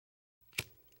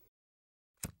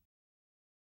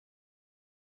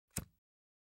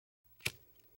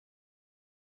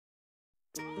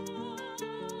Strikes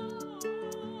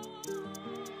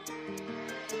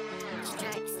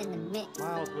in the mix.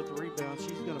 Miles with the rebound.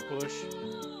 She's going to push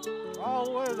all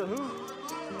the way to the hoop.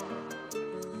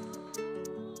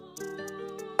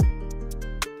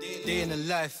 Day in the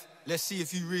life, let's see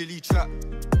if you really trap.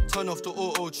 Turn off the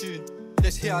auto-tune,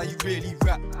 let's hear how you really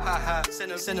rap. Ha ha,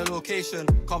 send a location.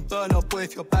 Come burn up, boy,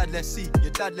 if you're bad, let's see.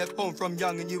 Your dad left home from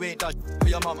young and you ain't done. But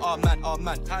your mum, oh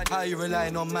man. How you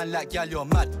relying on man like gal, you're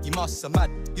mad. You must have mad.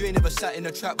 You ain't never sat in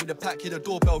a trap with a pack, hear the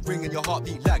doorbell ring and your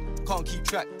heartbeat lag. Can't keep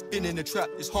track, been in the trap,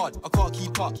 it's hard. I can't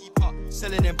keep up.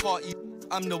 Selling them party,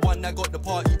 I'm the one that got the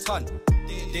party ton.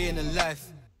 Day in the life.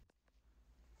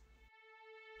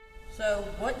 So,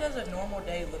 what does a normal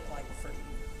day look like for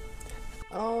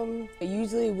you?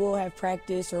 Usually we'll have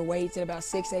practice or weights at about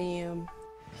 6 a.m.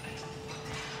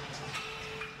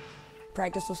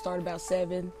 Practice will start about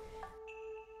 7.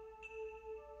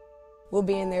 We'll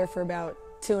be in there for about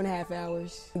 2.5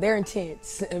 hours. They're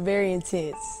intense, very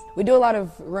intense. We do a lot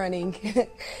of running,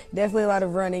 definitely a lot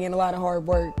of running and a lot of hard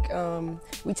work.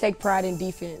 We take pride in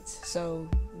defense, so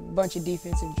a bunch of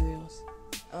defensive drills.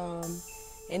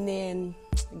 And then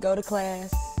go to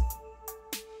class.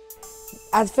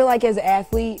 I feel like as an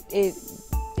athlete,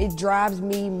 it drives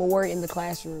me more in the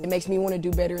classroom. It makes me want to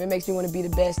do better. It makes me want to be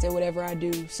the best at whatever I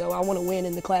do. So I want to win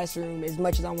in the classroom as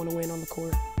much as I want to win on the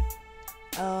court.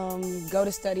 Go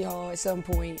to study hall at some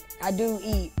point. I do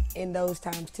eat in those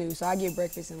times too, so I get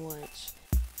breakfast and lunch.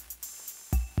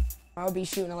 I'll be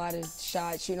shooting a lot of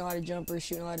shots, shooting a lot of jumpers,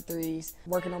 shooting a lot of threes,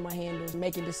 working on my handles,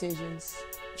 making decisions.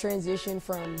 Transition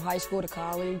from high school to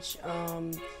college,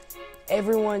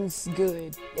 everyone's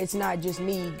good. It's not just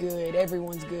me good,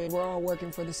 everyone's good. We're all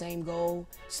working for the same goal,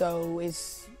 so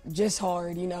it's just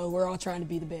hard, you know, we're all trying to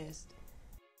be the best.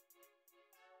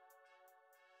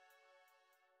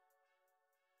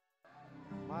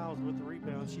 Miles with the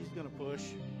rebound. She's going to push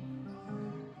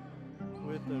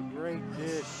with a great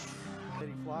dish.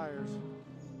 City Flyers.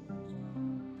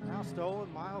 Now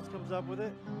stolen. Miles comes up with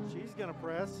it. She's going to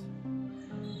press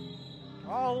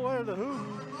all the way to the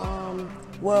hoop.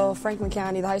 Well, Franklin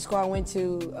County, the high school I went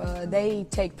to, they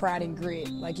take pride in grit.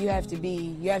 Like you have to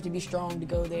be strong to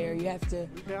go there. You have to,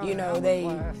 you know,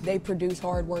 they produce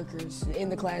hard workers in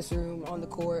the classroom, on the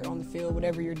court, on the field,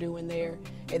 whatever you're doing there.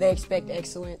 And they expect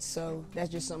excellence, so that's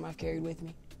just something I've carried with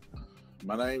me.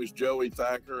 My name is Joey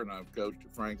Thacker, and I've coached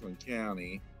at Franklin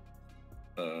County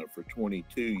for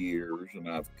 22 years, and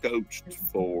I've coached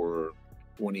for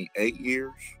 28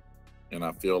 years. And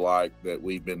I feel like that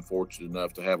we've been fortunate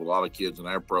enough to have a lot of kids in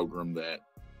our program that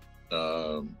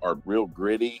are real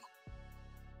gritty.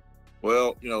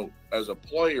 Well, you know, as a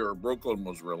player, Brooklyn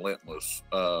was relentless.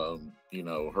 You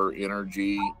know, her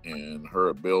energy and her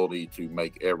ability to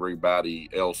make everybody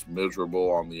else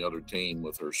miserable on the other team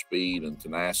with her speed and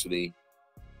tenacity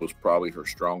was probably her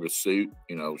strongest suit.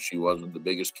 You know, she wasn't the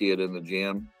biggest kid in the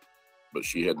gym, but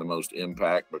she had the most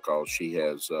impact because she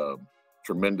has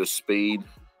tremendous speed.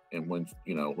 And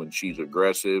when she's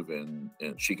aggressive and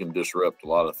she can disrupt a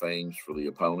lot of things for the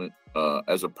opponent.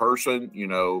 As a person, you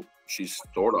know, she's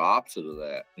sort of opposite of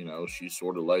that. You know, she's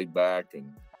sort of laid back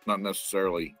and not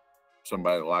necessarily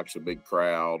somebody that likes a big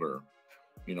crowd or,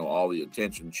 you know, all the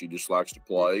attention. She just likes to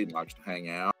play and likes to hang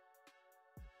out.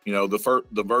 You know,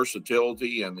 the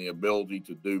versatility and the ability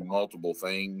to do multiple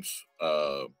things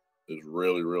is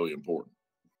really, really important.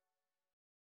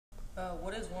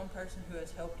 What is one person who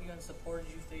has helped you and supported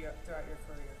you throughout your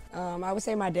career? I would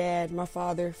say my dad, my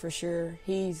father, for sure.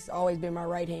 He's always been my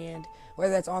right hand,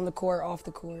 whether that's on the court, off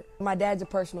the court. My dad's a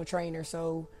personal trainer,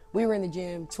 so we were in the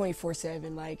gym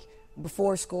 24/7, like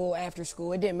before school, after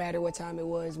school. It didn't matter what time it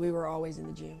was. We were always in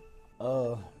the gym.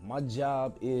 My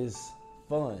job is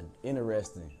fun,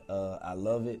 interesting. I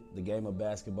love it. The game of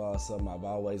basketball is something I've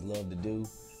always loved to do.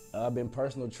 I've been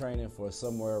personal training for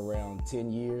somewhere around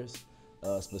 10 years.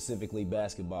 Specifically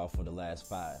basketball for the last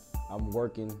 5. I'm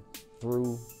working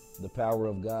through the power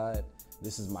of God.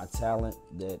 This is my talent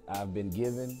that I've been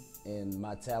given, and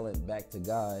my talent back to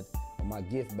God, or my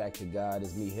gift back to God,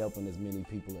 is me helping as many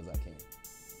people as I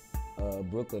can.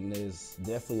 Brooklyn is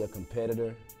definitely a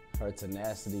competitor. Her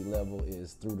tenacity level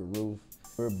is through the roof.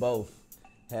 We both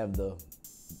have the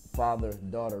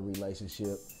father-daughter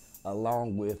relationship,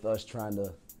 along with us trying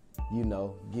to, you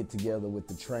know, get together with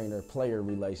the trainer-player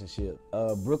relationship.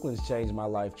 Brooklyn's changed my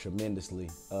life tremendously.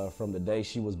 From the day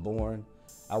she was born,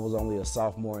 I was only a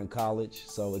sophomore in college,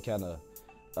 so it kind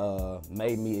of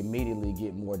made me immediately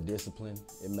get more disciplined.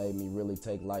 It made me really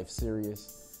take life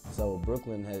serious. So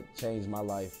Brooklyn had changed my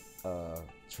life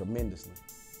tremendously.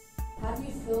 How do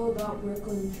you feel about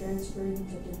Brooklyn transferring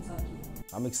to Kentucky?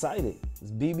 I'm excited.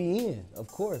 It's BBN, of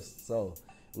course. So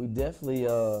We definitely,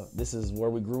 this is where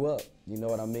we grew up, you know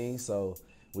what I mean? So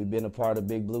we've been a part of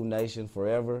Big Blue Nation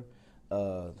forever.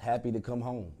 Happy to come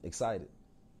home, excited.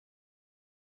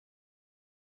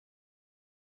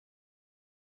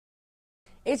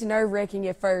 It's nerve-wracking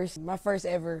at first. My first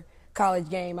ever college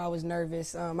game, I was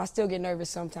nervous. I still get nervous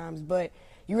sometimes, but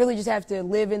you really just have to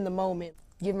live in the moment.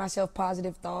 Give myself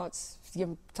positive thoughts,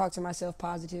 talk to myself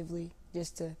positively,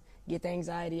 just to get the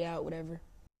anxiety out, whatever.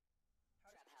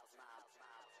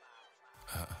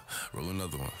 Roll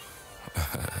another one.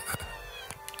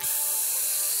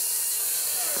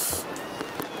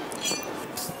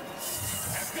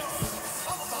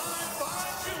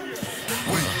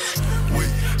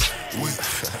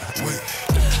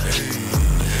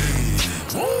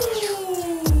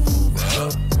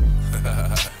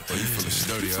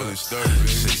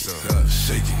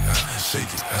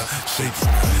 Shake it.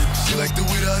 She like the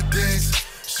way that I dance.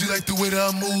 She like the way that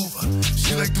I move.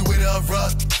 She like the way that I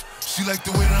rock. She like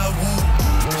the way that I woo.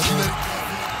 She like.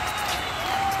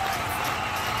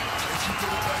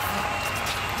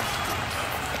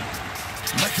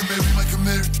 Mike and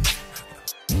Mary.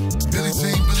 Billie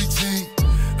Jean.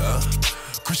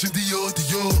 Christian Dior.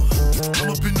 I'm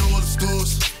up in all the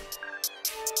stores.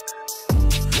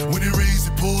 When it rains,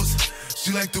 it pours.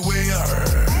 She like the way I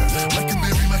heard. Mike and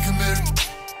Mary.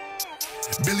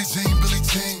 Billie Jean.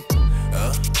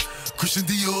 Christian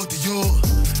Dior.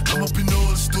 I'm up in all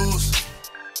the stores.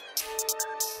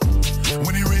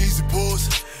 When it rains, it pours.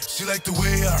 She like the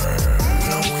way I heard.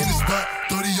 When I walk in the spot,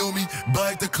 30 on me.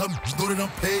 Buy the club, know that I'm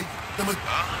paid.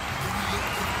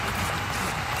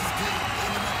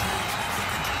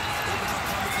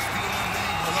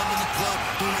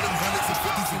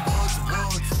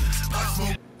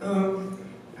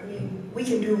 I mean, we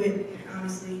can do it,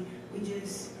 honestly. We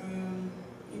just,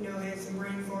 had some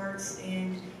brain farts,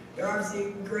 and they're obviously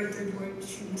a great three-point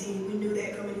shooting team. We knew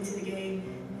that coming into the game.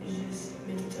 It's just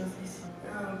mental toughness.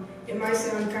 It might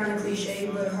sound kind of cliche,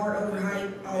 but heart over height,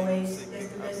 always. That's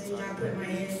the message I put in my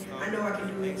head. I know I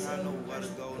can do it, so I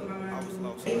just put my mind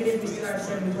to it. Even if we still have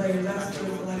 7 players, I still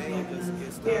feel like we have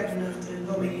enough. We have enough to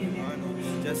go make it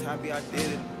happen. Just happy I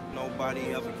did it.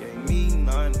 Nobody ever gave me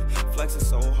none. Flexing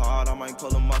so hard, I might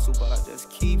pull a muscle, but I just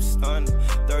keep stunning.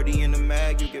 30 in the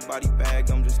mag, you get body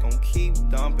bag, I'm just gonna keep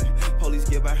dumping. Police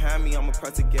get behind me, I'ma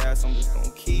press the gas, I'm just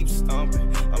gonna keep stumping.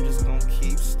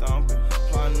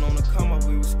 Plotting on the come up,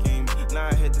 we was scheming. Now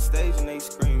I hit the stage and they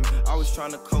scream. I was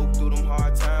trying to cope through them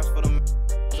hard times for them.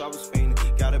 I was fiending.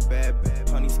 Got a bad,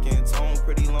 honey skin tone,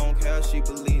 pretty long hair, she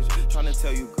believes. Trying to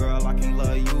tell you, girl, I can't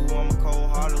love you. I'm a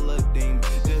cold-hearted little demon.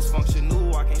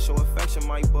 Dysfunctional, I can't show affection,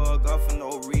 might bug up for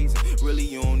no reason. Really,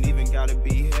 you don't even gotta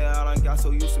be here. I done got so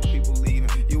used to people leaving.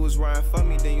 You was riding for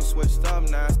me, then you switched up.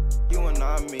 Now you and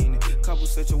I mean it. Couple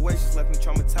situations left me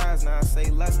traumatized. Now I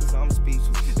say less cause I'm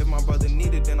speechless. If my brother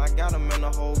needed, then I got him, and the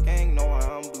whole gang know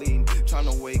I'm bleeding. Trying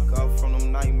to wake up from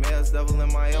them nightmares, devil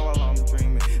in my ear while I'm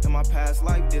dreaming. In my past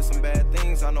life, did some bad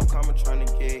things. I know karma trying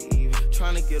to get even.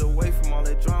 Trying to get away from all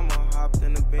that drama. Hopped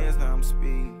in the Benz, now I'm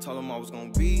speeding. Told him I was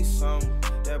gonna be something.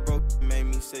 That broke made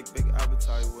me sick, big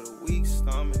appetite with a weak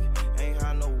stomach. Ain't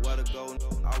had nowhere to go.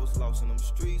 I was lost in them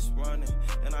streets running.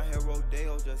 And I hit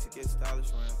Rodeo just to get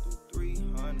stylish, ran through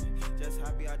 300. Just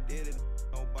happy I did it.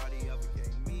 Nobody ever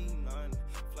gave me